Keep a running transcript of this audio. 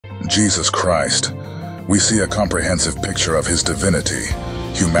Jesus Christ, we see a comprehensive picture of his divinity,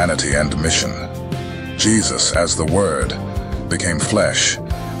 humanity, and mission. Jesus, as the Word, became flesh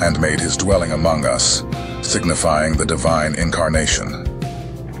and made his dwelling among us, signifying the divine incarnation.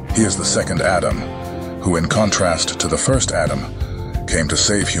 He is the second Adam, who, in contrast to the first Adam, came to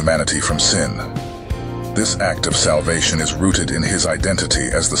save humanity from sin. This act of salvation is rooted in his identity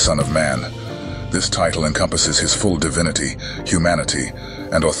as the Son of Man. This title encompasses his full divinity, humanity,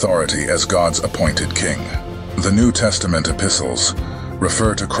 and authority as God's appointed king. The New Testament epistles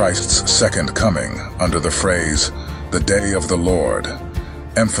refer to Christ's second coming under the phrase, "the day of the Lord,"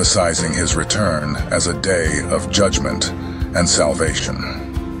 emphasizing his return as a day of judgment and salvation.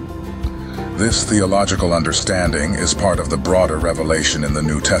 This theological understanding is part of the broader revelation in the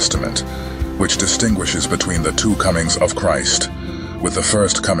New Testament, which distinguishes between the two comings of Christ, with the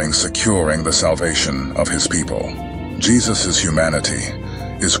first coming securing the salvation of his people. Jesus' humanity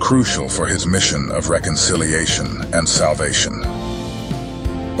is crucial for his mission of reconciliation and salvation.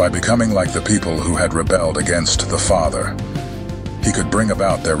 By becoming like the people who had rebelled against the Father, he could bring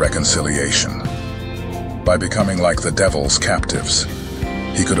about their reconciliation. By becoming like the devil's captives,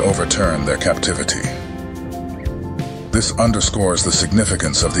 he could overturn their captivity. This underscores the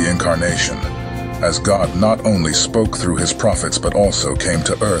significance of the incarnation, as God not only spoke through his prophets but also came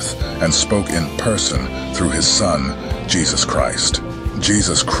to earth and spoke in person through his Son, Jesus Christ.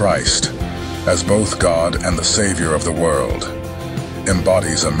 Jesus Christ, as both God and the Savior of the world,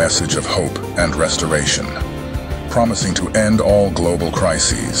 embodies a message of hope and restoration, promising to end all global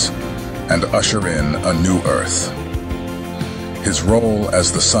crises and usher in a new earth. His role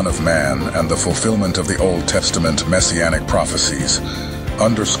as the Son of Man and the fulfillment of the Old Testament messianic prophecies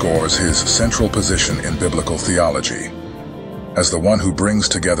underscores his central position in biblical theology, as the one who brings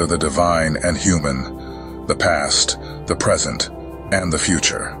together the divine and human, the past, the present, and the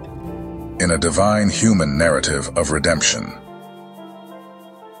future, in a divine-human narrative of redemption.